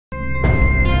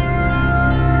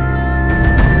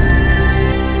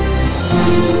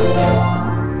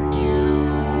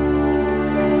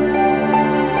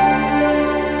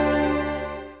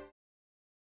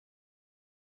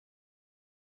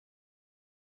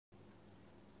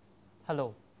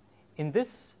Hello. In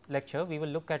this lecture, we will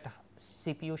look at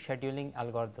CPU scheduling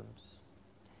algorithms.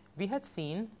 We had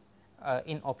seen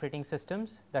in operating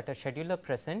systems that a scheduler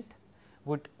present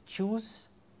would choose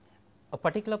a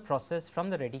particular process from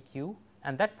the ready queue,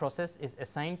 and that process is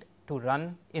assigned to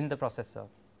run in the processor.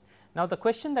 Now, the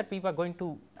question that we were going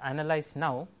to analyze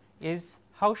now is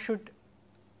how should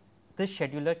this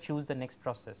scheduler choose the next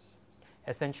process?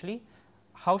 Essentially,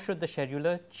 how should the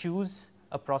scheduler choose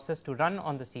a process to run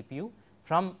on the CPU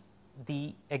from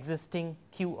the existing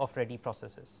queue of ready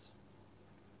processes?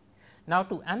 Now,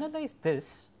 to analyze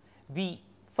this, we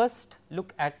first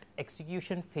look at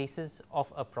execution phases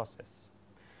of a process.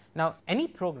 Now, any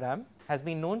program has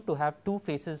been known to have two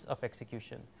phases of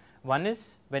execution. One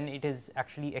is when it is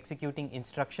actually executing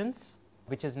instructions,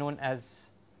 which is known as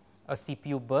a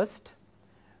CPU burst,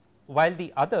 while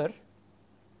the other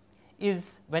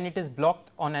is when it is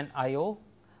blocked on an I/O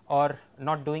or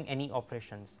not doing any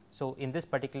operations. So, in this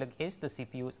particular case the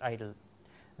CPU is idle.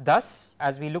 Thus,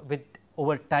 as we look with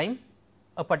over time,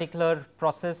 a particular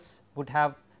process would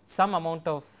have some amount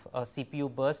of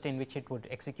CPU burst in which it would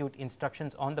execute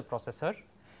instructions on the processor,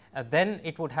 then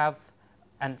it would have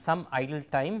some idle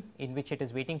time in which it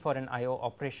is waiting for an I/O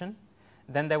operation,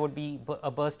 then there would be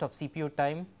a burst of CPU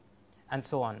time and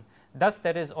so on. Thus,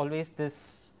 there is always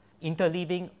this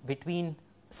interleaving between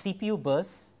CPU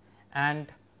bursts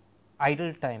and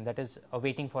idle time, that is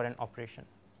waiting for an operation.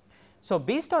 So,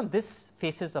 based on this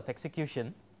phases of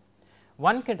execution,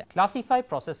 one can classify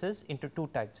processes into two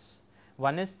types.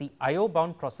 One is the I/O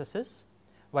bound processes,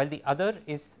 while the other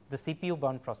is the CPU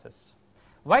bound process.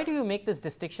 Why do you make this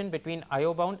distinction between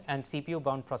I/O bound and CPU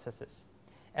bound processes?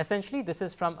 Essentially, this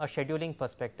is from a scheduling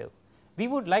perspective. We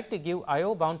would like to give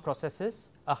I/O bound processes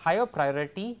a higher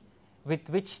priority with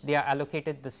which they are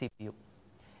allocated the CPU.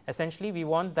 Essentially, we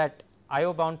want that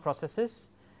I/O bound processes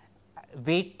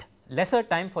wait lesser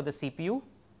time for the CPU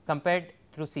compared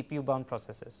to CPU bound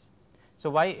processes. So,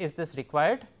 why is this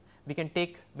required? We can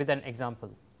take with an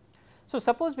example. So,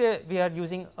 suppose we are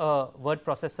using a word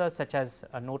processor such as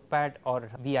a notepad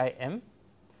or VIM,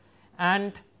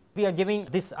 and we are giving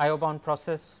this I/O bound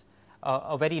process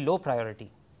a very low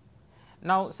priority.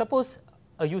 Now, suppose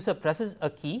a user presses a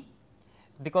key,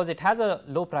 because it has a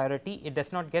low priority, it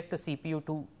does not get the CPU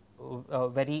to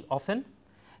very often,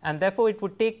 and therefore, it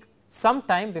would take some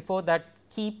time before that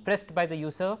key pressed by the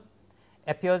user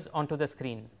appears onto the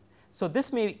screen. So,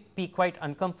 this may be quite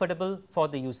uncomfortable for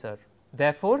the user.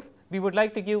 Therefore, we would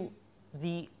like to give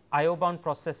the I/O bound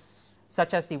process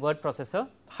such as the word processor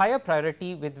higher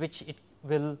priority with which it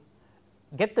will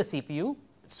get the CPU,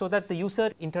 so that the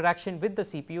user interaction with the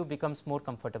CPU becomes more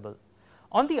comfortable.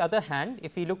 On the other hand,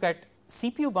 if we look at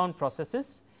CPU bound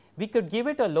processes, we could give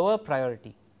it a lower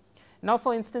priority. Now,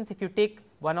 for instance, if you take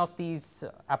one of these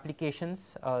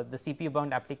applications, the CPU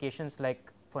bound applications,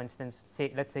 like for instance,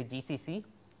 say let us say GCC,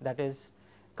 that is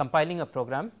compiling a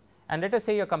program, and let us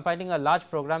say you are compiling a large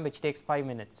program which takes 5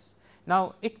 minutes.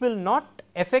 Now, it will not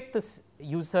affect this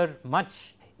user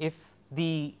much if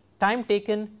the time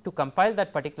taken to compile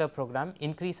that particular program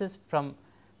increases from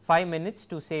 5 minutes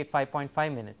to say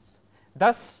 5.5 minutes.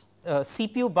 Thus,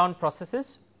 CPU bound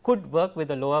processes could work with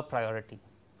a lower priority.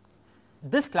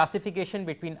 This classification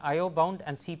between I/O bound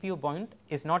and CPU bound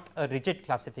is not a rigid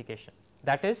classification.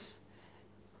 That is,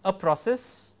 a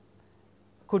process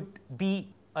could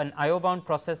be an I/O bound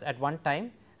process at one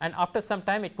time, and after some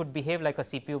time it could behave like a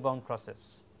CPU bound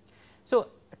process. So,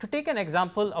 to take an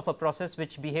example of a process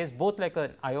which behaves both like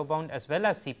an I/O bound as well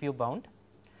as CPU bound,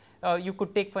 you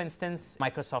could take for instance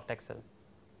Microsoft Excel.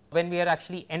 When we are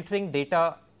actually entering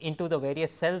data into the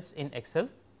various cells in Excel,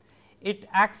 it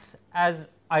acts as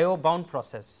I/O bound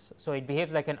process. So, it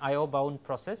behaves like an I/O bound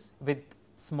process with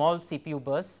small CPU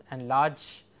bursts and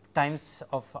large times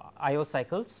of I/O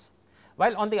cycles,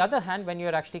 while on the other hand, when you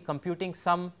are actually computing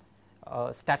some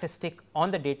statistic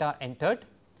on the data entered,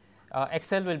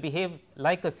 Excel will behave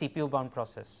like a CPU bound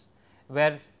process,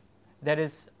 where there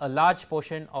is a large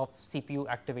portion of CPU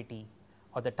activity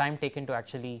or the time taken to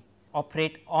actually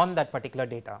operate on that particular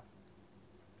data.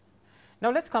 Now,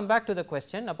 let us come back to the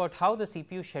question about how the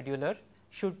CPU scheduler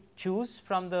should choose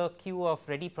from the queue of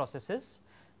ready processes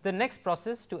the next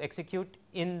process to execute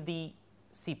in the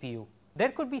CPU. There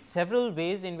could be several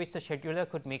ways in which the scheduler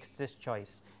could make this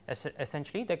choice.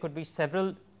 Essentially, there could be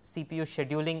several CPU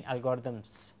scheduling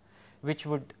algorithms which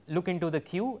would look into the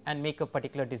queue and make a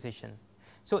particular decision.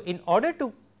 So, in order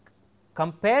to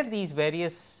compare these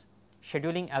various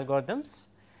scheduling algorithms,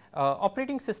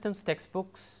 operating systems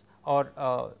textbooks or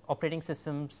operating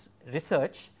systems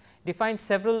research defines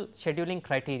several scheduling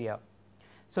criteria.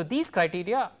 So, these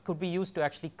criteria could be used to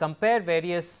actually compare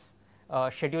various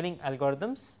scheduling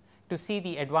algorithms to see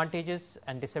the advantages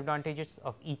and disadvantages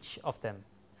of each of them.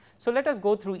 So, let us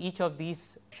go through each of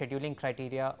these scheduling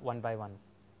criteria one by one.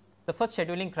 The first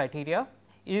scheduling criteria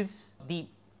is the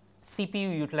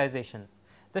CPU utilization.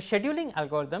 The scheduling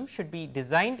algorithm should be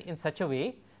designed in such a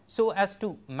way so as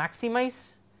to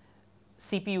maximize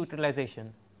CPU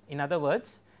utilization. In other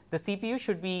words, the CPU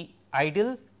should be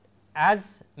idle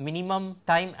as minimum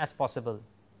time as possible.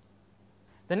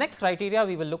 The next criteria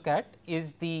we will look at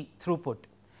is the throughput.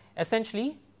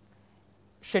 Essentially,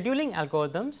 scheduling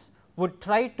algorithms would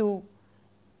try to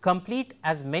complete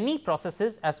as many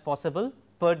processes as possible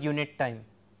per unit time.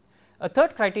 A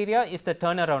third criteria is the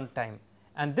turnaround time,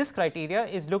 and this criteria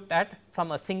is looked at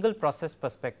from a single process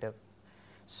perspective.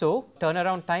 So,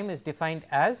 turnaround time is defined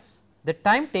as the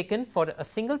time taken for a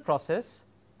single process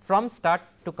from start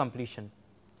to completion.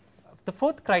 The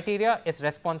fourth criteria is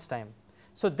response time.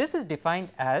 So, this is defined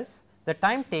as the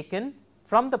time taken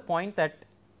from the point that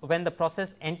when the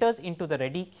process enters into the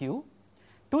ready queue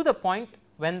to the point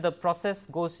when the process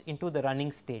goes into the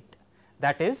running state.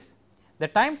 That is, the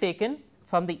time taken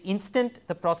from the instant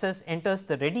the process enters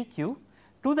the ready queue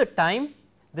to the time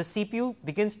the CPU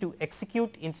begins to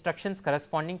execute instructions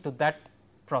corresponding to that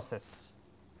process.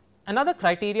 Another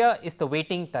criteria is the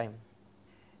waiting time.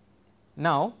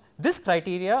 Now, this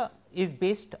criteria is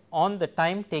based on the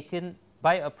time taken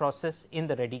by a process in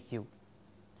the ready queue.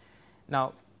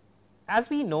 Now, as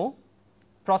we know,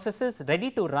 processes ready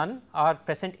to run are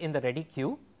present in the ready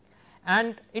queue,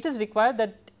 and it is required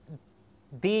that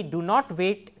they do not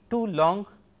wait too long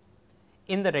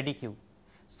in the ready queue.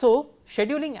 So,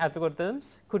 scheduling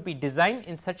algorithms could be designed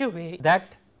in such a way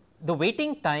that the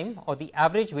waiting time or the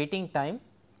average waiting time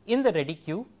in the ready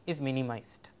queue is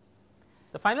minimized.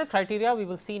 The final criteria we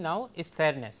will see now is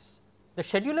fairness. The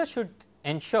scheduler should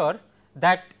ensure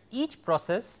that each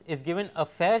process is given a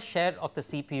fair share of the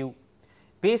CPU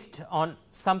based on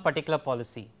some particular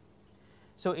policy.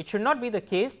 So, it should not be the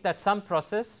case that some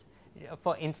process,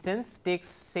 for instance, takes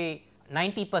say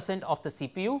 90% of the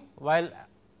CPU, while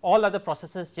all other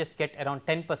processes just get around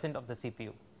 10% of the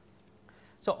CPU.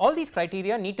 So, all these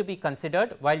criteria need to be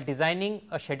considered while designing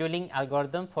a scheduling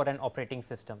algorithm for an operating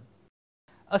system.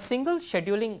 A single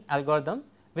scheduling algorithm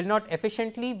will not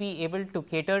efficiently be able to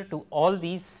cater to all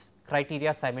these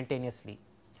criteria simultaneously.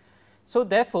 So,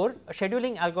 therefore,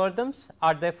 scheduling algorithms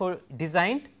are therefore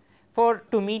designed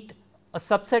to meet a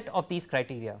subset of these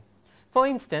criteria. For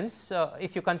instance,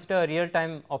 if you consider a real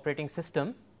time operating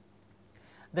system,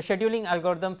 the scheduling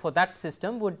algorithm for that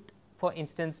system would, for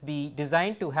instance, be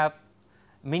designed to have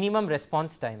minimum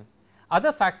response time.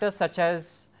 Other factors such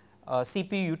as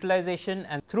CPU utilization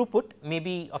and throughput may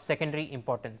be of secondary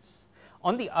importance.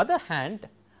 On the other hand,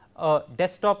 a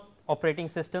desktop operating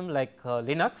system like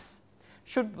Linux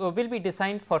will be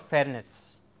designed for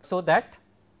fairness, so that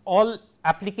all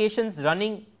applications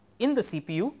running in the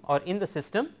CPU or in the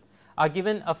system are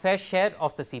given a fair share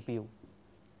of the CPU.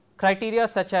 Criteria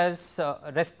such as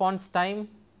response time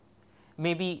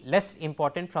may be less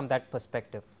important from that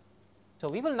perspective. So,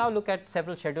 we will now look at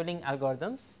several scheduling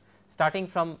algorithms, starting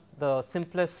from the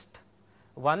simplest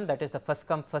one, that is the first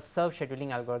come first serve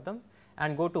scheduling algorithm,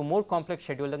 and go to more complex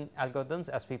scheduling algorithms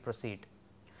as we proceed.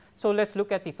 So, let us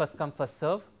look at the first come first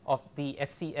serve of the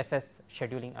FCFS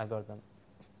scheduling algorithm.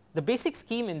 The basic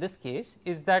scheme in this case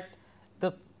is that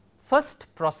the first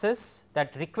process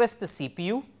that requests the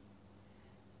CPU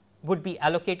would be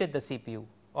allocated the CPU,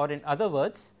 or in other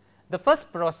words, the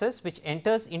first process which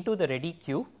enters into the ready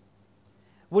queue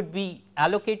would be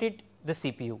allocated the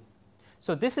CPU.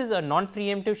 So, this is a non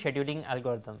preemptive scheduling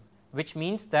algorithm, which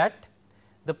means that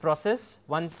the process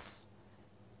once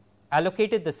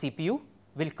allocated the CPU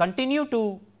will continue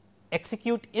to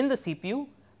execute in the CPU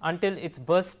until its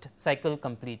burst cycle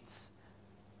completes.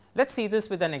 Let us see this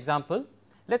with an example.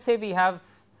 Let us say we have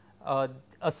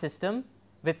a system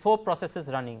with 4 processes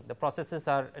running. The processes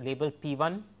are labeled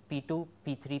P1, P2,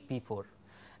 P3, P4,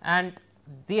 and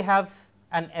they have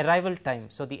an arrival time.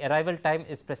 So, the arrival time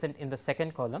is present in the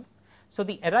second column. So,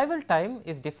 the arrival time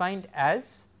is defined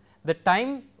as the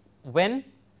time when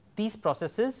these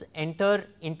processes enter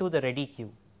into the ready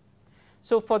queue.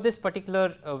 So, for this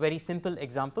particular very simple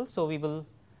example, so we will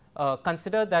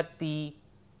consider that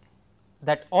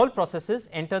that all processes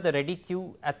enter the ready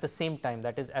queue at the same time,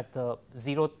 that is at the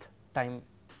 0th time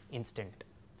instant.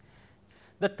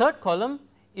 The third column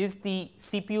is the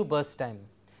CPU burst time.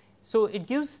 So, it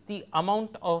gives the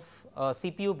amount of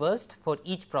CPU burst for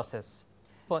each process.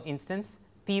 For instance,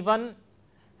 P1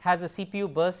 has a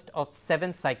CPU burst of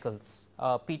 7 cycles,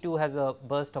 P2 has a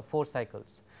burst of 4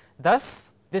 cycles. Thus,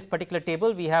 this particular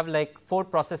table we have like 4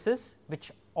 processes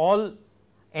which all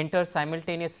enter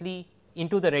simultaneously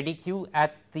into the ready queue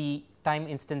at the time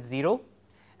instance 0,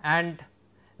 and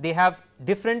they have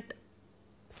different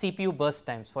CPU burst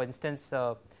times. For instance,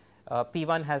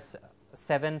 P1 has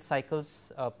 7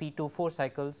 cycles, P2 4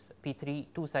 cycles, P3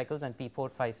 2 cycles, and P4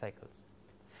 5 cycles.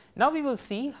 Now, we will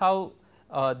see how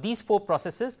these 4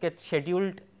 processes get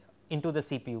scheduled into the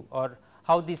CPU, or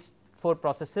how these 4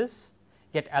 processes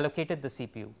get allocated the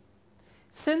CPU.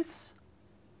 Since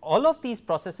all of these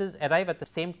processes arrive at the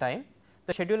same time,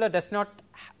 the scheduler does not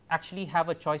actually have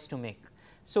a choice to make.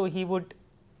 So, he would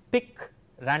pick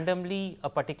randomly a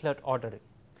particular order.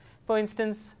 For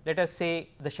instance, let us say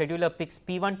the scheduler picks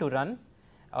P1 to run.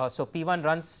 So, P1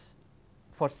 runs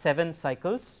for 7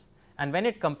 cycles, and when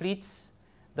it completes,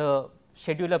 the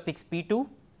scheduler picks P2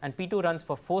 and P2 runs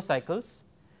for 4 cycles.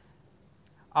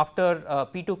 After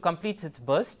P2 completes its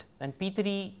burst, then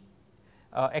P3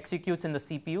 executes in the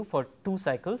CPU for 2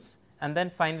 cycles, and then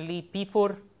finally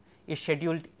P4 is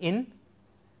scheduled in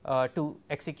to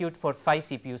execute for 5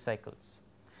 CPU cycles.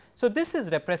 So, this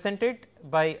is represented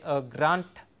by a Gantt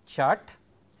chart.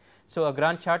 So, a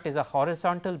Gantt chart is a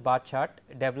horizontal bar chart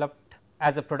developed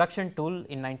as a production tool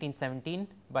in 1917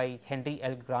 by Henry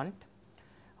L. Gantt,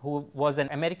 who was an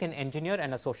American engineer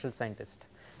and a social scientist.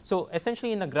 So,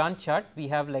 essentially in a Gantt chart we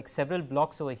have like several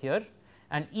blocks over here,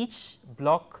 and each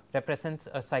block represents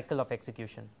a cycle of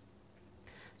execution.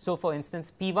 So, for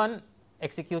instance, P1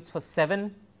 executes for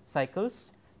 7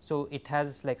 cycles. So, it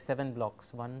has like 7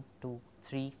 blocks 1, 2,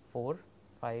 3, 4,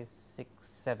 5, 6,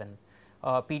 7.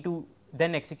 P2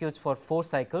 then executes for 4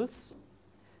 cycles.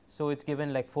 So, it is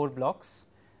given like 4 blocks.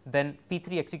 Then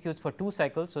P3 executes for 2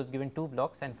 cycles. So, it is given 2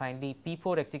 blocks, and finally,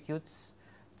 P4 executes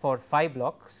for 5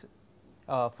 blocks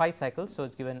 5 cycles. So, it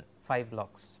is given 5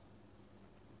 blocks.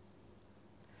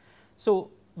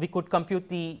 So, we could compute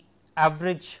the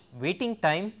average waiting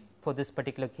time for this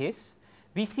particular case.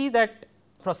 We see that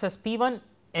process P1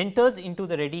 enters into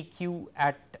the ready queue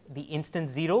at the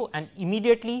instance 0 and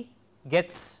immediately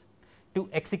gets to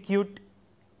execute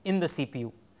in the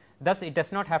CPU. Thus, it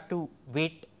does not have to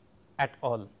wait at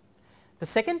all. The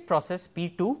second process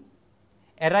P2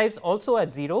 arrives also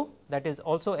at 0, that is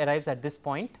also arrives at this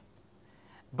point,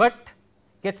 but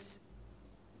gets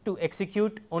to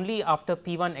execute only after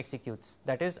P1 executes,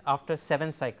 that is after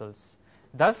 7 cycles.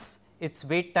 Thus, its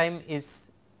wait time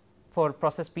is for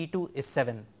process P2 is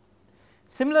 7.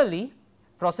 Similarly,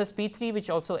 process P3, which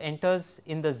also enters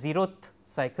in the 0th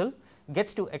cycle,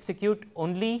 gets to execute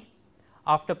only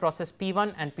after process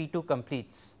P1 and P2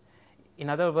 completes. In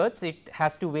other words, it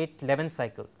has to wait 11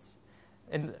 cycles.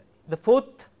 And the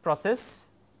 4th process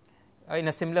in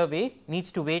a similar way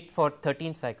needs to wait for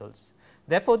 13 cycles.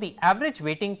 Therefore, the average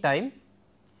waiting time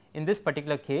in this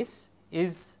particular case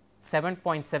is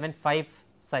 7.75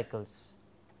 cycles.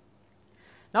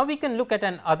 Now, we can look at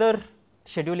another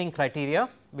scheduling criteria,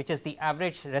 which is the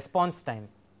average response time.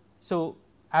 So,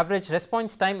 average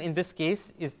response time in this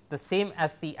case is the same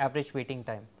as the average waiting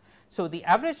time. So, the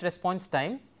average response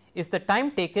time is the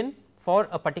time taken for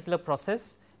a particular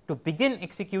process to begin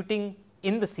executing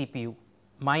in the CPU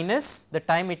minus the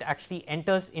time it actually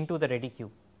enters into the ready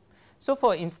queue. So,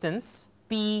 for instance,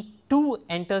 P2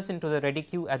 enters into the ready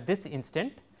queue at this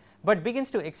instant, but begins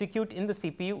to execute in the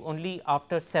CPU only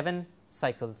after 7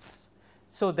 cycles.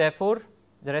 So, therefore,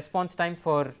 the response time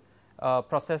for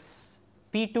process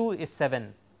P2 is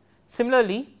 7.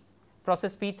 Similarly,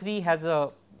 process P3 has a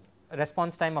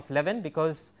response time of 11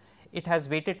 because it has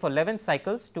waited for 11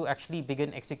 cycles to actually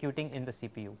begin executing in the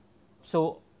CPU.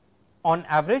 So, on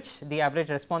average the average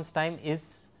response time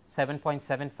is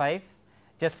 7.75,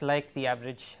 just like the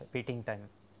average waiting time.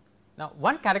 Now,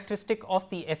 one characteristic of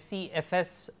the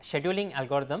FCFS scheduling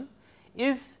algorithm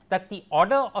is that the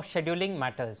order of scheduling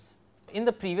matters. In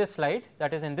the previous slide,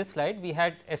 that is in this slide, we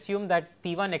had assumed that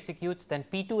P1 executes, then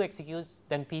P2 executes,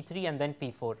 then P3 and then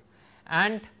P4,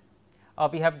 and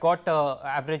we have got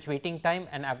average waiting time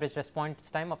and average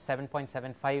response time of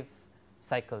 7.75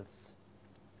 cycles.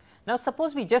 Now,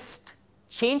 suppose we just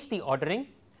change the ordering,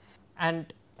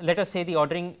 and let us say the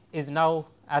ordering is now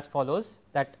as follows,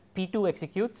 that P2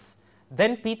 executes,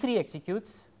 then P3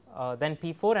 executes, then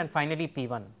P4 and finally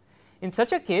P1. In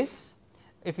such a case,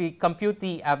 if we compute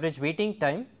the average waiting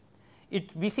time,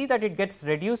 we see that it gets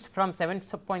reduced from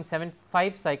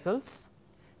 7.75 cycles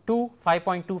to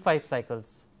 5.25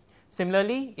 cycles.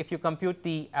 Similarly, if you compute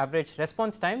the average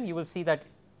response time, you will see that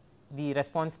the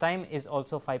response time is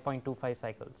also 5.25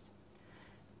 cycles.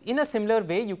 In a similar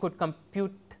way, you could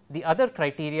compute the other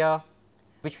criteria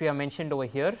which we have mentioned over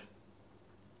here,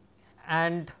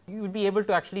 and you will be able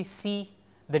to actually see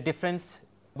the difference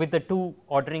with the two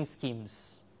ordering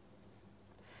schemes.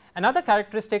 Another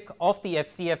characteristic of the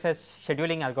FCFS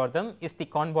scheduling algorithm is the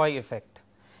convoy effect.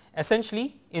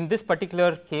 Essentially, in this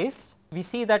particular case, we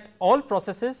see that all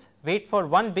processes wait for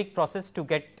one big process to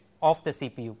get off the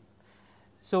CPU.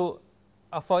 So,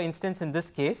 for instance, in this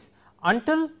case,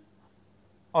 until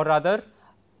or rather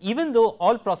even though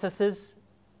all processes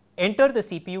enter the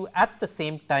CPU at the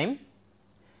same time,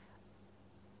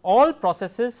 all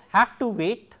processes have to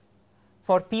wait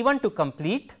for P1 to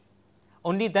complete,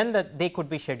 only then that they could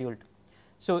be scheduled.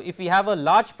 So, if we have a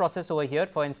large process over here,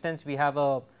 for instance, we have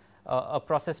a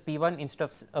process P1 instead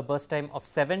of a burst time of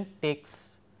 7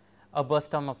 takes a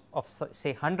burst time of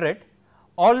say 100,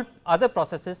 all other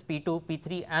processes P2,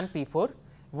 P3 and P4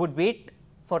 would wait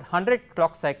for 100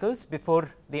 clock cycles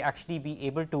before they actually be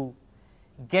able to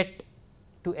get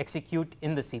to execute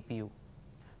in the CPU.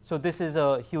 So, this is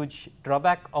a huge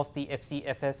drawback of the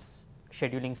FCFS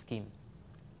scheduling scheme.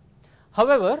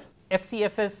 However,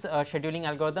 FCFS scheduling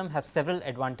algorithm have several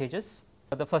advantages.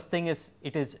 The first thing is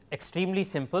it is extremely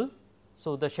simple.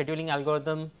 So, the scheduling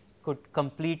algorithm could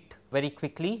complete very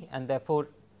quickly, and therefore,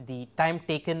 the time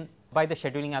taken by the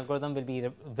scheduling algorithm will be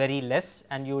very less,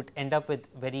 and you would end up with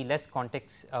very less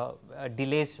context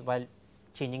delays while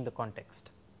changing the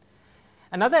context.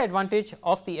 Another advantage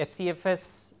of the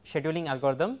FCFS scheduling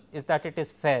algorithm is that it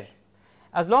is fair.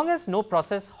 As long as no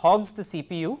process hogs the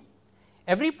CPU,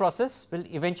 every process will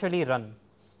eventually run,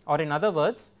 or in other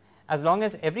words, as long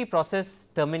as every process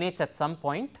terminates at some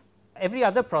point, every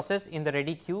other process in the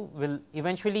ready queue will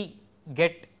eventually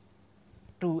get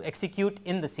to execute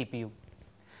in the CPU.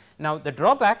 Now, the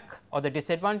drawback or the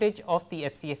disadvantage of the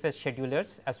FCFS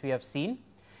schedulers, as we have seen,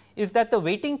 is that the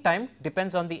waiting time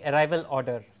depends on the arrival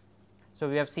order. So,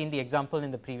 we have seen the example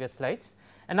in the previous slides.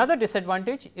 Another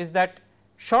disadvantage is that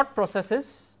short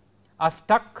processes are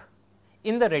stuck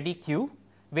in the ready queue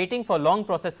waiting for long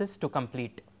processes to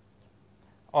complete,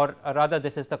 or rather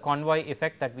this is the convoy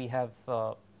effect that we have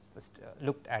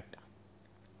looked at.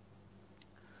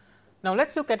 Now, let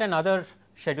us look at another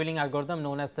scheduling algorithm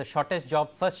known as the shortest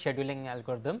job first scheduling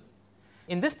algorithm.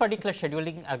 In this particular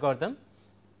scheduling algorithm,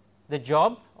 the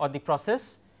job or the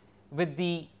process with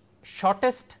the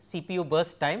shortest CPU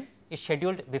burst time is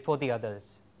scheduled before the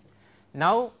others.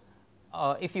 Now,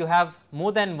 if you have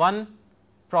more than one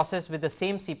process with the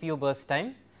same CPU burst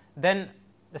time, then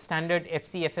the standard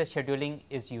FCFS scheduling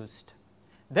is used.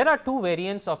 There are two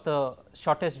variants of the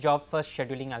shortest job first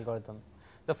scheduling algorithm.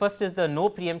 The first is the no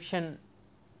preemption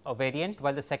variant,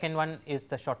 while the second one is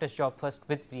the shortest job first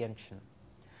with preemption.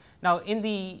 Now, in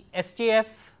the SJF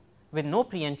with no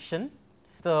preemption,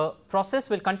 the process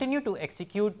will continue to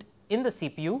execute in the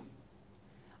CPU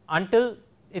until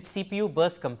its CPU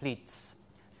burst completes.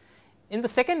 In the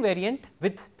second variant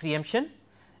with preemption,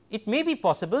 it may be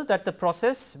possible that the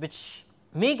process which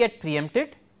may get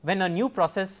preempted when a new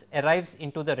process arrives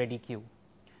into the ready queue.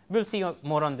 We will see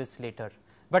more on this later,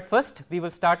 but first we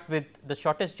will start with the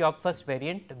shortest job first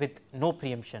variant with no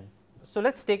preemption. So,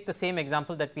 let us take the same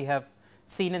example that we have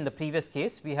seen in the previous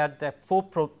case. We had the 4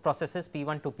 processes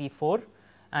P1 to P4,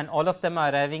 and all of them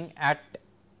are arriving at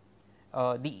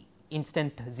the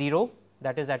instant 0,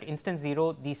 that is at instant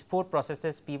 0 these 4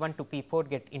 processes P1 to P4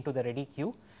 get into the ready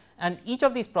queue, and each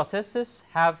of these processes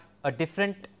have a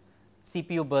different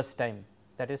CPU burst time,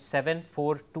 that is 7,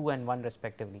 4, 2 and 1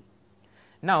 respectively.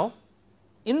 Now,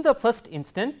 in the first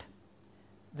instant,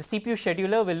 the CPU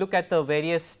scheduler will look at the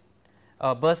various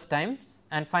burst times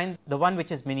and find the one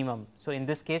which is minimum. So, in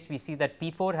this case we see that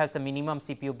P4 has the minimum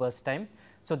CPU burst time.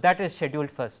 So, that is scheduled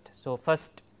first. So,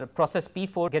 first the process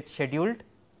P4 gets scheduled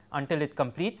until it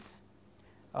completes.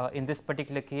 In this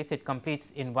particular case it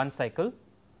completes in one cycle.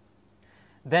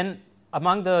 Then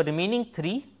among the remaining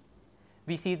 3,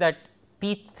 we see that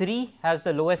P3 has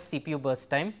the lowest CPU burst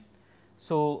time.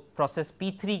 So, process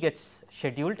P3 gets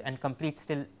scheduled and completes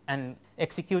till and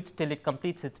executes till it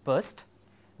completes its burst.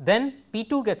 Then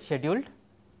P2 gets scheduled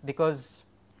because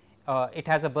it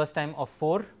has a burst time of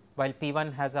 4, while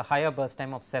P1 has a higher burst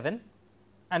time of 7,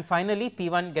 and finally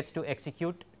P1 gets to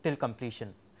execute till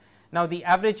completion. Now, the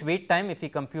average wait time, if we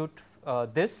compute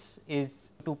this,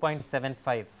 is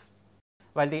 2.75,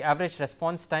 while the average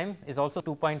response time is also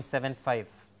 2.75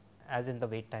 as in the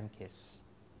wait time case.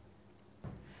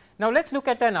 Now, let us look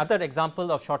at another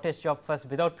example of shortest job first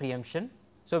without preemption.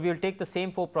 So, we will take the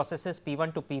same 4 processes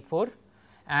P1 to P4,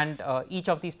 and each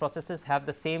of these processes have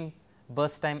the same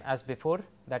burst time as before,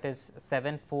 that is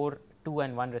 7, 4, 2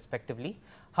 and 1 respectively.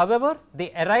 However,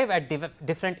 they arrive at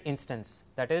different instants,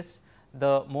 that is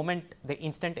the moment, the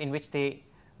instant in which they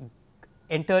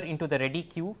enter into the ready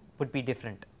queue would be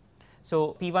different.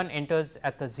 So, P1 enters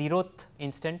at the 0th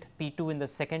instant, P2 in the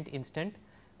 2nd instant,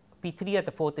 P3 at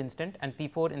the 4th instant and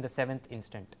P4 in the 7th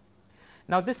instant.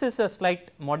 Now, this is a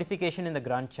slight modification in the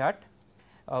Gantt chart,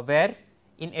 where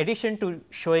in addition to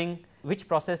showing which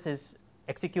process is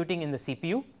executing in the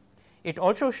CPU, it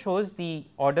also shows the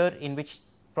order in which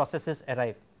processes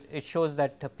arrive. It shows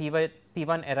that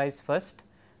P1 arrives first,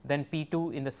 then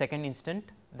P2 in the 2nd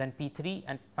instant, then P3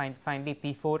 and finally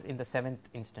P4 in the 7th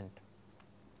instant.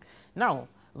 Now,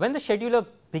 when the scheduler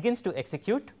begins to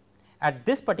execute at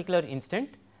this particular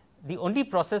instant, the only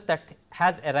process that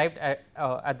has arrived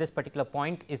at this particular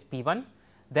point is P1.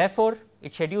 Therefore,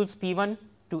 it schedules P1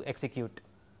 to execute.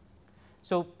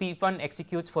 So, P1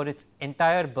 executes for its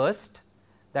entire burst,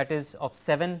 that is of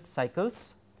 7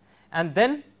 cycles, and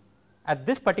then at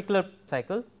this particular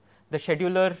cycle the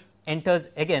scheduler enters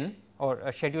again, or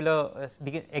a scheduler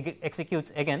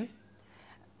executes again,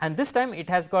 and this time it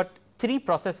has got 3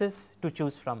 processes to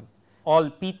choose from. All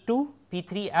P2,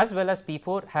 P3 as well as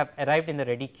P4 have arrived in the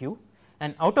ready queue,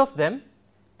 and out of them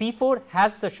P4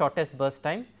 has the shortest burst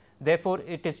time, therefore,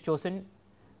 it is chosen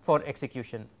for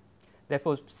execution.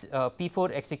 Therefore,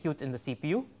 P4 executes in the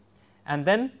CPU, and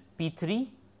then P3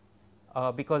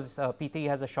 because P3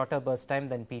 has a shorter burst time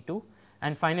than P2,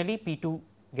 and finally, P2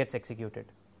 gets executed.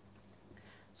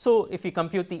 So, if we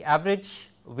compute the average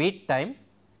wait time,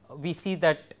 we see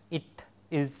that it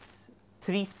is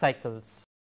 3 cycles.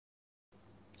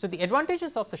 So, the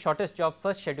advantages of the shortest job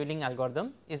first scheduling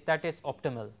algorithm is that it is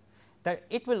optimal, that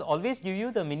it will always give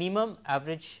you the minimum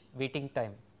average waiting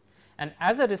time, and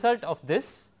as a result of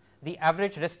this, the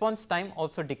average response time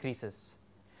also decreases.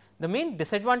 The main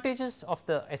disadvantages of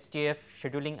the SJF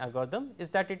scheduling algorithm is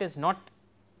that it is not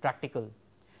practical.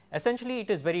 Essentially, it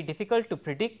is very difficult to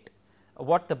predict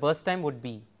what the burst time would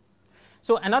be.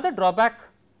 So, another drawback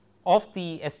of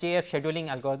the SJF scheduling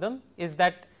algorithm is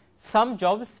that some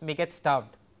jobs may get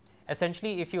starved.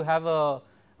 Essentially, if you have a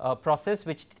process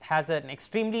which has an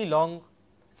extremely long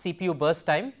CPU burst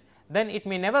time, then it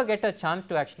may never get a chance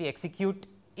to actually execute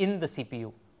in the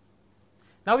CPU.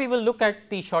 Now, we will look at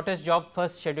the shortest job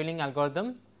first scheduling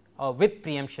algorithm with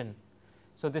preemption.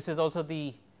 So, this is also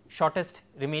the shortest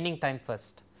remaining time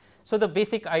first. So, the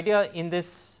basic idea in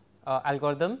this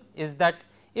algorithm is that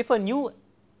if a new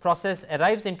process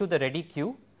arrives into the ready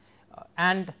queue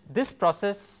and this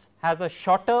process has a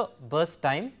shorter burst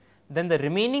time than the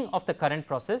remaining of the current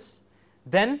process,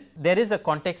 then there is a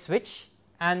context switch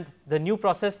and the new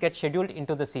process gets scheduled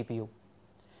into the CPU.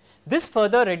 This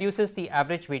further reduces the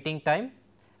average waiting time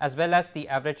as well as the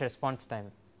average response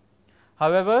time.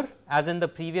 However, as in the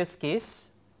previous case,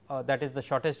 that is the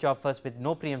shortest job first with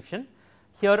no preemption,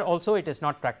 here also it is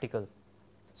not practical.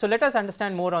 So, let us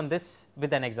understand more on this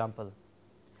with an example.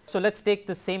 So, let us take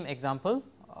the same example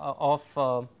of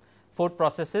 4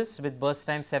 processes with burst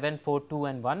time 7, 4, 2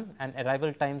 and 1 and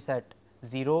arrival times at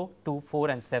 0, 2, 4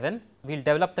 and 7. We will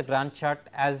develop the Gantt chart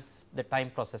as the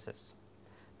time processes.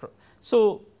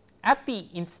 So, at the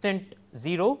instant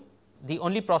 0, the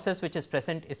only process which is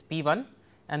present is P1,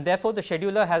 and therefore, the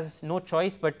scheduler has no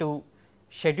choice but to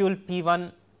schedule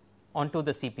P1 onto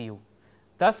the CPU.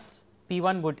 Thus,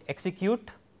 P1 would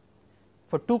execute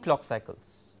for 2 clock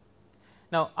cycles.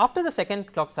 Now, after the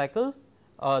second clock cycle,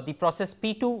 the process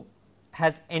P2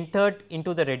 has entered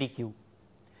into the ready queue.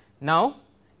 Now,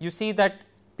 you see that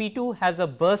P2 has a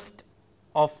burst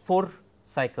of 4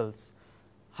 cycles.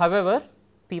 However,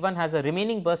 P1 has a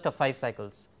remaining burst of 5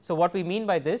 cycles. So, what we mean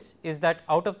by this is that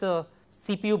out of the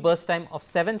CPU burst time of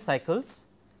 7 cycles,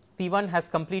 P1 has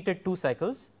completed 2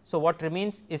 cycles. So, what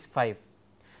remains is 5.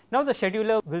 Now, the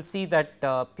scheduler will see that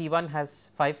P1 has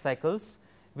 5 cycles,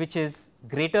 which is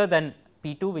greater than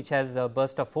P2, which has a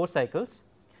burst of 4 cycles.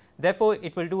 Therefore,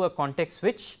 it will do a context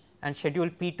switch and schedule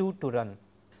P2 to run.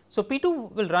 So,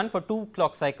 P2 will run for 2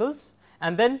 clock cycles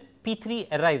and then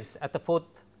P3 arrives at the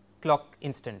 4th clock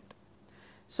instant.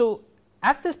 So,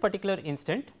 at this particular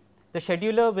instant, the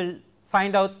scheduler will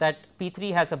find out that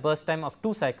P3 has a burst time of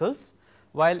 2 cycles,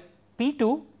 while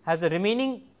P2 has a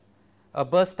remaining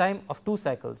burst time of 2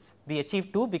 cycles. We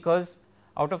achieve 2 because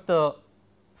out of the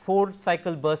 4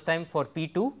 cycle burst time for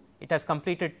P2, it has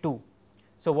completed 2.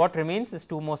 So, what remains is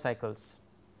 2 more cycles.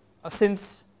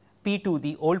 Since P2,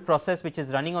 the old process which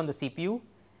is running on the CPU,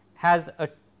 has a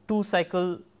 2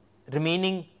 cycle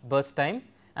remaining burst time,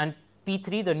 and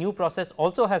P3, the new process,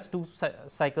 also has 2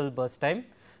 cycle burst time.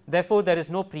 Therefore, there is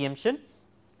no preemption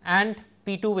and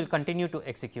P2 will continue to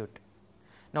execute.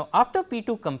 Now, after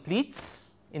P2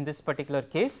 completes, in this particular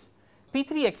case,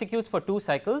 P3 executes for 2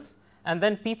 cycles and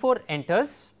then P4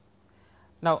 enters.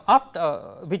 Now, after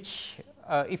which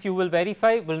if you will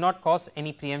verify will not cause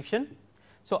any preemption.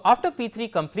 So, after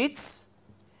P3 completes,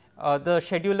 the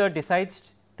scheduler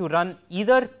decides to run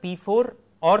either P4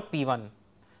 or P1.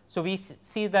 So, we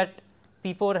see that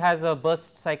P4 has a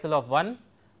burst cycle of 1,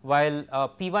 while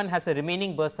P1 has a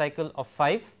remaining burst cycle of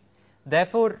 5.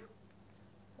 Therefore,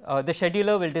 the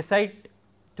scheduler will decide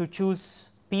to choose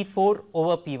P4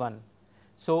 over P1.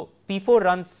 So, P4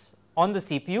 runs on the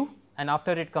CPU, and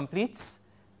after it completes,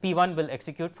 P1 will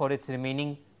execute for its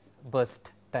remaining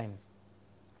burst time.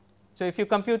 So, if you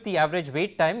compute the average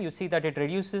wait time, you see that it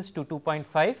reduces to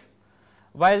 2.5,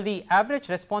 while the average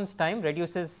response time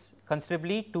reduces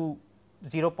considerably to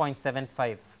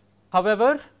 0.75.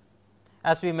 However,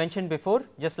 as we mentioned before,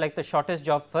 just like the shortest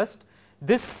job first,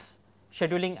 this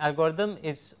scheduling algorithm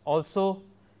is also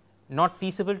not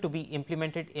feasible to be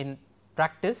implemented in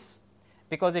practice,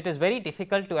 because it is very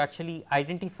difficult to actually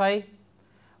identify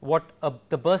what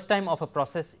the burst time of a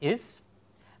process is,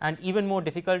 and even more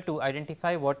difficult to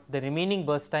identify what the remaining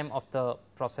burst time of the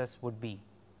process would be.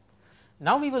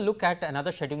 Now, we will look at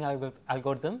another scheduling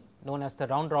algorithm known as the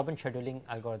round robin scheduling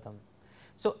algorithm.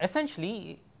 So,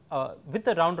 essentially with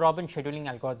the round robin scheduling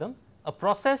algorithm, a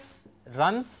process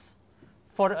runs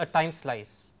for a time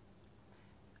slice,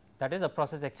 that is, a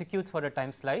process executes for a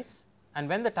time slice, and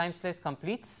when the time slice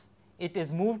completes, it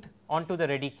is moved onto the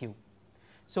ready queue.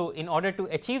 So, in order to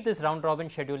achieve this round robin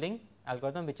scheduling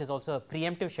algorithm, which is also a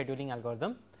preemptive scheduling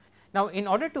algorithm. Now, in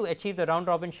order to achieve the round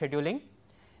robin scheduling,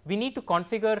 we need to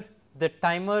configure the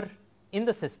timer in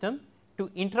the system to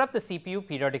interrupt the CPU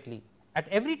periodically. At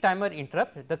every timer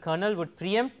interrupt, the kernel would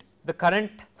preempt the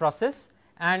current process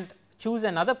and choose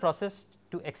another process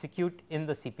to execute in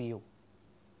the CPU.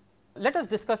 Let us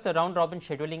discuss the round robin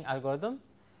scheduling algorithm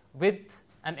with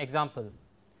an example.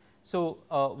 So,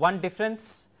 one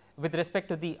difference with respect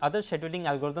to the other scheduling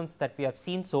algorithms that we have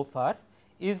seen so far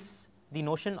is the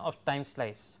notion of time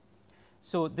slice.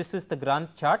 So, this is the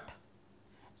Gantt chart.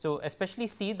 So, especially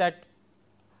see that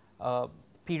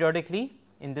periodically,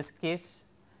 in this case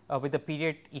with the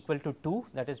period equal to 2,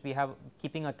 that is, we have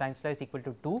keeping a time slice equal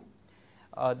to 2,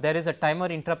 there is a timer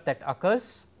interrupt that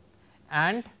occurs,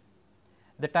 and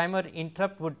the timer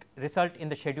interrupt would result in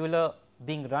the scheduler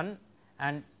being run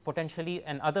and potentially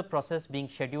another process being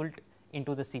scheduled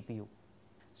into the CPU.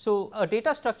 So, a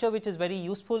data structure which is very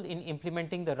useful in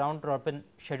implementing the round robin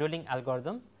scheduling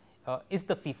algorithm is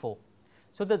the FIFO.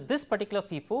 So, this particular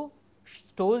FIFO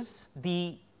stores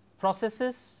the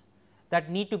processes that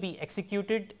need to be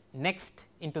executed next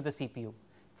into the CPU.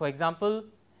 For example,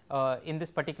 in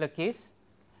this particular case,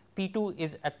 P2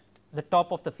 is at the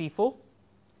top of the FIFO.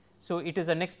 So, it is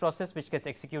the next process which gets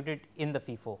executed in the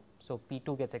FIFO. So,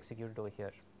 P2 gets executed over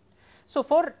here. So,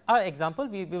 for our example,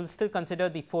 we will still consider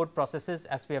the 4 processes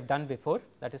as we have done before,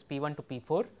 that is P1 to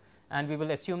P4, and we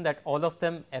will assume that all of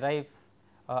them arrive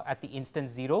at the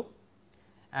instance 0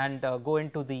 and go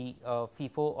into the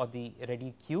FIFO or the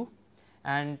ready queue,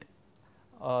 and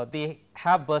they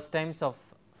have burst times of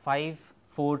 5,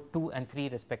 4, 2 and 3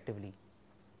 respectively.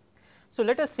 So,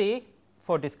 let us say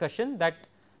for discussion that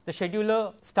the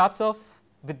scheduler starts off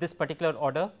with this particular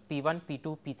order P1,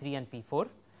 P2, P3 and P4.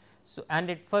 So, and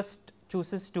it first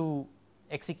chooses to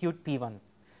execute P1.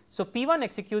 So, P1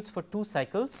 executes for 2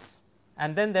 cycles,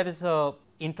 and then there is a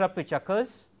interrupt which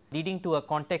occurs leading to a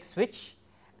context switch,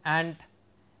 and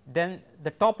then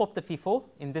the top of the FIFO,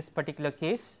 in this particular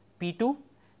case P2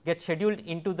 gets scheduled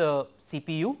into the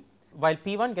CPU, while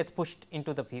P1 gets pushed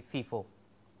into the FIFO.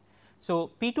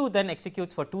 So, P2 then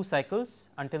executes for 2 cycles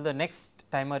until the next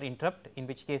timer interrupt, in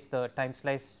which case the time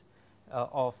slice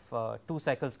of 2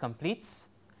 cycles completes,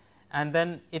 and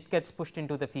then it gets pushed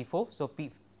into the FIFO. So,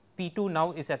 P2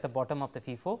 now is at the bottom of the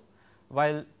FIFO,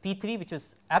 while P3, which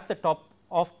is at the top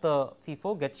of the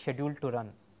FIFO, gets scheduled to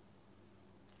run.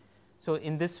 So,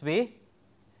 in this way,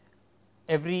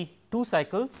 every 2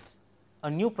 cycles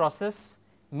a new process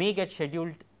may get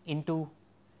scheduled into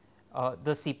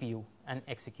the CPU and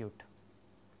execute.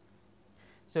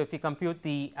 So, if we compute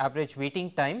the average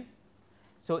waiting time,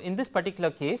 so in this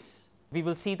particular case we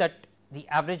will see that the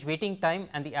average waiting time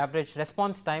and the average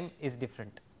response time is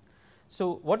different.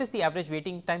 So, what is the average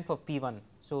waiting time for P1?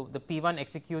 So, the P1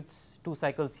 executes 2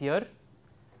 cycles here,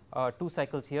 2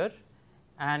 cycles here,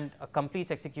 and completes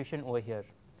execution over here.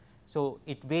 So,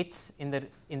 it waits in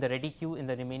the ready queue in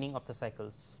the remaining of the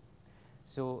cycles.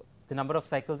 So, the number of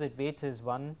cycles it waits is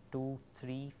 1, 2,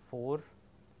 3, 4,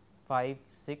 5,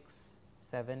 6,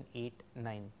 7, 8,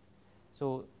 9.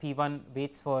 So, P1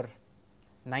 waits for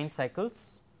 9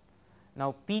 cycles.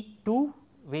 Now, P2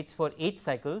 waits for 8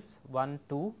 cycles, 1,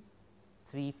 2,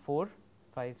 3, 4,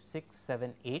 5, 6,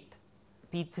 7, 8,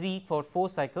 P3 for 4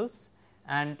 cycles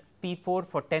and P4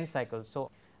 for 10 cycles.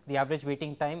 So, the average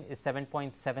waiting time is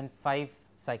 7.75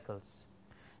 cycles.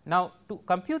 Now, to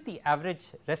compute the average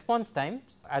response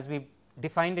times, as we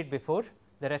defined it before.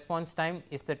 The response time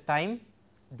is the time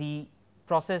the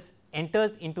process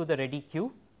enters into the ready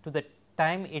queue to the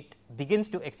time it begins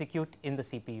to execute in the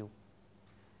CPU.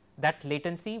 That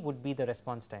latency would be the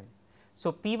response time.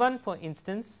 So, P 1 for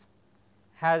instance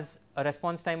has a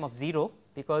response time of 0,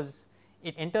 because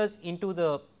it enters into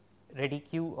the ready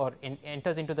queue or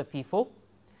enters into the FIFO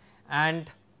and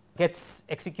gets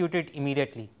executed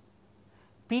immediately.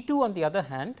 P 2 on the other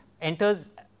hand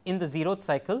enters in the 0th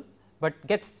cycle, but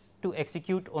gets to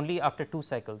execute only after 2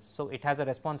 cycles. So, it has a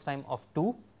response time of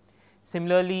 2.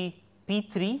 Similarly, P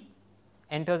 3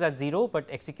 enters at 0, but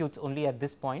executes only at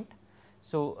this point.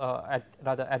 So,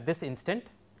 at this instant,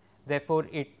 therefore,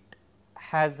 it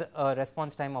has a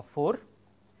response time of 4,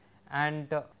 and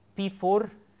P 4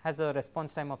 has a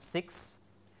response time of 6.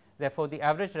 Therefore, the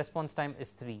average response time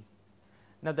is 3.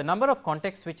 Now, the number of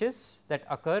context switches that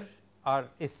occur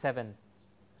is 7.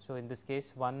 So, in this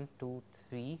case 1, 2,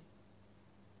 3,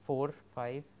 4,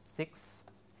 5, 6,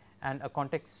 and a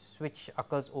context switch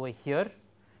occurs over here,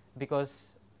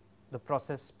 because the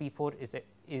process P 4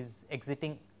 is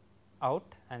exiting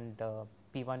out and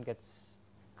P 1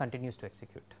 continues to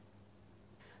execute.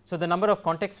 So, the number of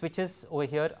context switches over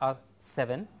here are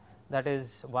 7, that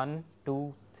is 1,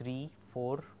 2, 3,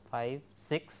 4, 5,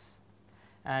 6,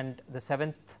 and the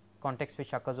 7th context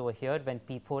switch occurs over here when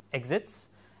P 4 exits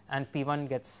and P 1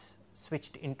 gets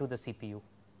switched into the CPU.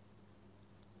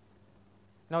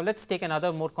 Now, let us take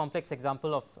another more complex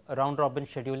example of round robin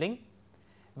scheduling,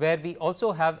 where we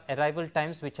also have arrival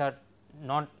times which are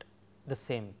not the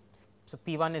same. So,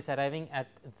 P 1 is arriving at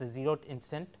the 0th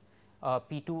instant,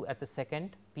 P 2 at the 2nd,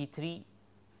 P 3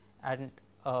 and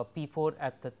P 4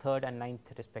 at the 3rd and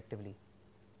 9th respectively.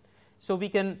 So, we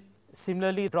can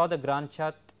similarly draw the Gantt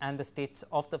chart and the states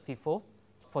of the FIFO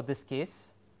for this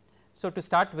case. So, to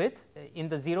start with, in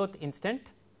the 0th instant,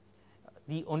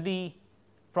 the only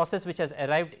process which has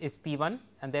arrived is P 1,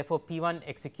 and therefore, P 1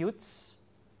 executes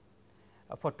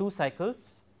for 2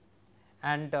 cycles,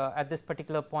 and at this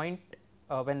particular point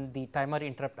when the timer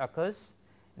interrupt occurs,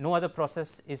 no other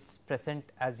process is present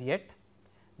as yet.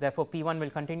 Therefore, P 1 will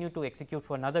continue to execute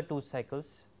for another 2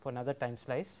 cycles for another time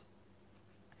slice.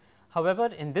 However,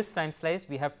 in this time slice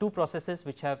we have 2 processes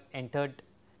which have entered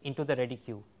into the ready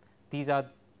queue. These are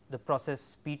the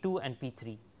process P 2 and P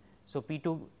 3. So, P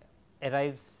 2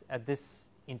 arrives at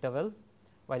this interval,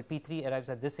 while P 3 arrives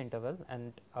at this interval,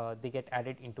 and they get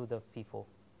added into the FIFO.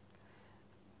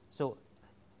 So,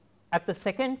 at the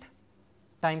second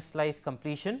time slice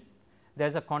completion, there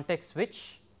is a context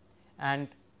switch, and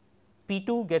P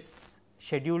 2 gets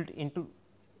scheduled into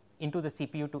the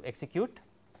CPU to execute,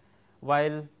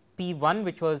 while P 1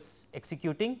 which was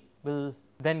executing will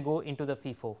then go into the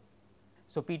FIFO.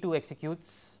 So, P 2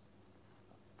 executes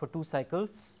for 2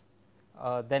 cycles,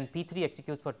 then P 3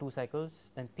 executes for 2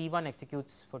 cycles, then P 1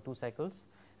 executes for 2 cycles,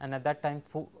 and at that time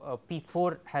P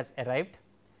 4 has arrived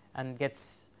and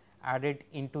gets added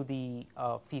into the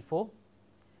FIFO.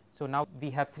 So, now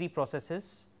we have 3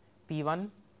 processes P 1,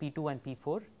 P 2 and P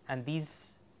 4, and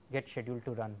these get scheduled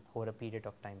to run over a period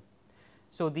of time.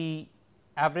 So, the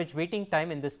average waiting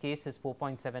time in this case is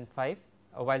 4.75,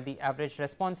 while the average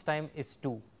response time is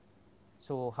 2.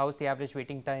 So, how is the average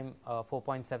waiting time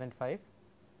 4.75?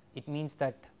 It means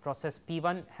that process P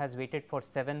 1 has waited for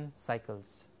 7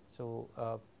 cycles.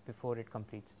 So, before it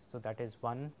completes. So, that is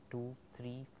 1, 2,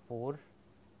 3, 4,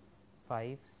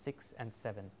 5, 6 and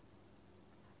 7,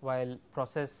 while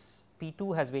process P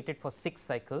 2 has waited for 6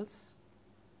 cycles.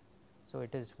 So,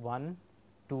 it is 1,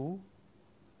 2,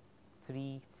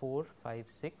 3, 4, 5,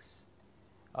 6.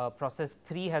 Process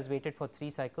 3 has waited for 3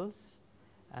 cycles,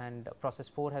 and process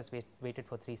 4 has waited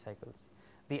for 3 cycles.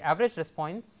 The average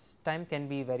response time can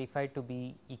be verified to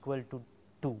be equal to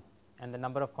 2, and the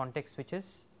number of context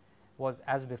switches was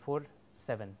as before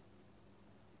 7.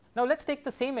 Now, let us take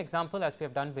the same example as we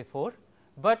have done before,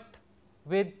 but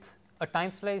with a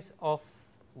time slice of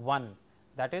 1,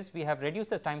 that is, we have reduced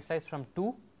the time slice from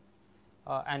 2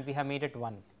 and we have made it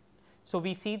 1. So,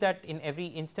 we see that in every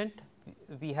instant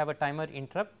we have a timer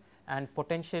interrupt and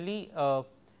potentially a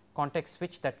context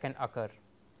switch that can occur.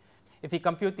 If we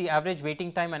compute the average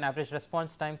waiting time and average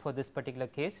response time for this particular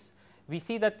case, we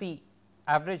see that the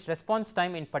average response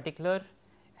time in particular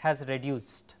has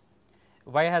reduced.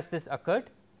 Why has this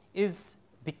occurred? Is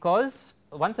because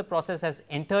once a process has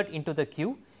entered into the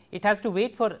queue, it has to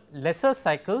wait for lesser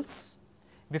cycles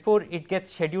before it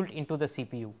gets scheduled into the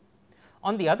CPU.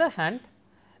 On the other hand,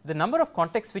 the number of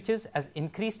context switches has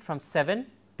increased from 7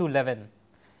 to 11.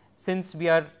 Since we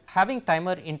are having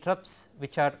timer interrupts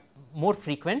which are more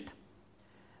frequent,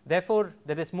 therefore,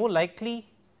 there is more likely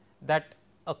that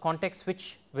a context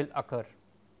switch will occur.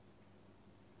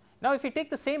 Now, if we take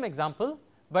the same example,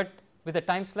 but with a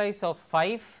time slice of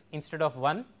 5 instead of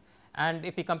 1, and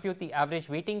if we compute the average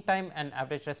waiting time and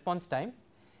average response time,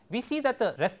 we see that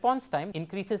the response time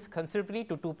increases considerably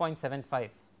to 2.75,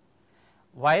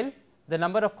 while the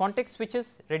number of context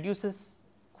switches reduces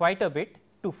quite a bit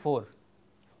to 4.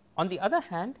 On the other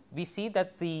hand, we see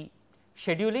that the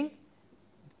scheduling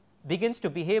begins to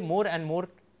behave more and more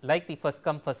like the first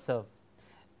come first serve.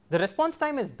 The response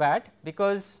time is bad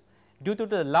because due to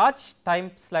the large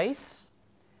time slice,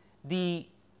 the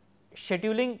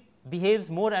scheduling behaves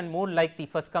more and more like the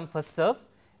first come first serve,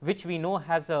 which we know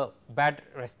has a bad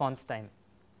response time.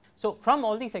 So, from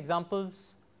all these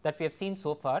examples that we have seen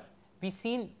so far,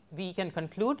 we can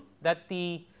conclude that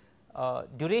the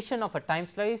duration of a time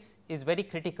slice is very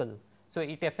critical. So,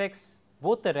 it affects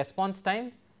both the response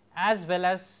time as well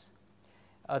as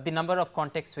the number of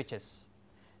context switches.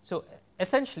 So,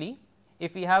 essentially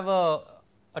if we have a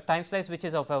time slice which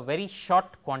is of a very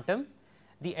short quantum,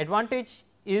 the advantage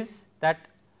is that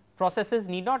processes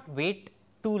need not wait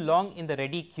too long in the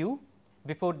ready queue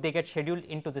before they get scheduled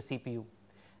into the CPU.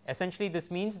 Essentially this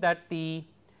means that the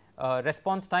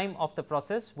response time of the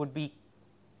process would be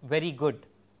very good,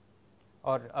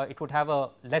 or it would have a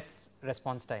less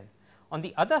response time. On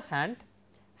the other hand,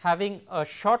 having a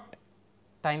short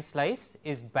time slice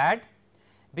is bad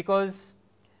because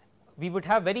we would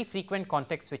have very frequent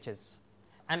context switches,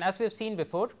 and as we have seen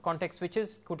before, context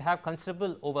switches could have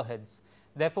considerable overheads.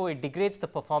 Therefore, it degrades the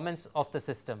performance of the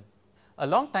system. A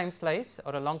long time slice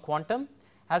or a long quantum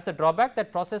has the drawback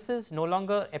that processes no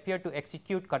longer appear to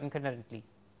execute concurrently.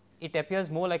 It appears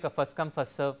more like a first come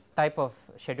first serve type of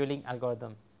scheduling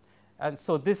algorithm, and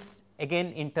so this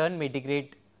again in turn may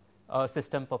degrade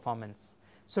system performance.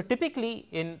 So, typically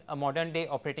in a modern day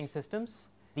operating systems,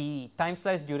 the time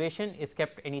slice duration is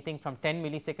kept anything from 10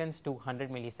 milliseconds to 100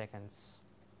 milliseconds.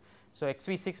 So,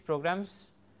 Xoviabcs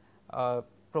programs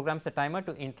the timer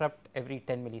to interrupt every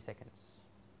 10 milliseconds.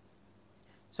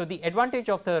 So, the advantage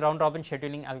of the round robin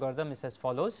scheduling algorithm is as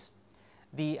follows.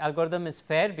 The algorithm is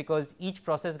fair because each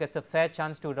process gets a fair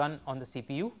chance to run on the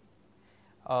CPU.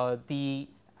 The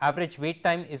average wait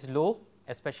time is low,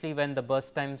 especially when the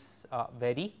burst times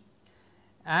vary,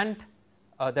 and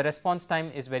the response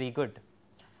time is very good.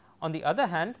 On the other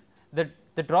hand,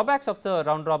 the drawbacks of the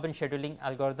round robin scheduling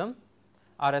algorithm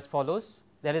are as follows.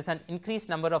 There is an increased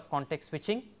number of context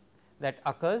switching that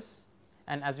occurs,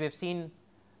 and as we have seen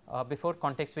before,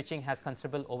 context switching has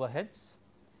considerable overheads.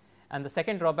 And the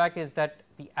second drawback is that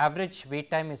the average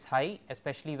wait time is high,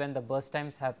 especially when the burst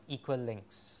times have equal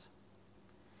lengths.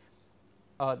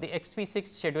 The Xoviabcs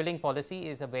scheduling policy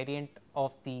is a variant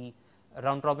of the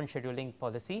round robin scheduling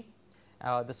policy.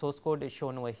 The source code is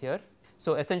shown over here.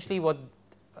 So, essentially what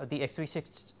the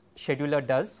Xoviabcs scheduler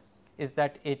does is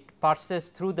that it parses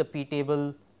through the p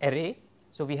table array.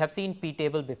 So, we have seen p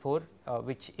table before,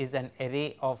 which is an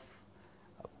array of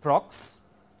procs,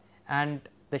 and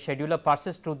the scheduler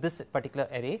parses through this particular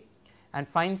array and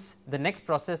finds the next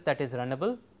process that is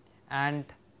runnable and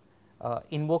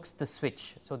invokes the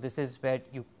switch. So, this is where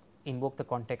you invoke the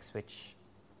context switch.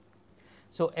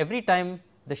 So, every time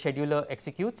the scheduler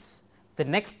executes, the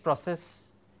next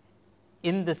process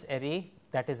in this array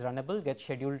that is runnable gets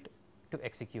scheduled to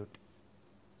execute.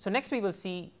 So, next we will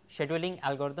see scheduling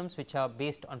algorithms which are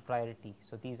based on priority.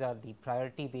 So, these are the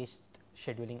priority based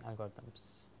scheduling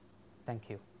algorithms. Thank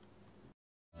you.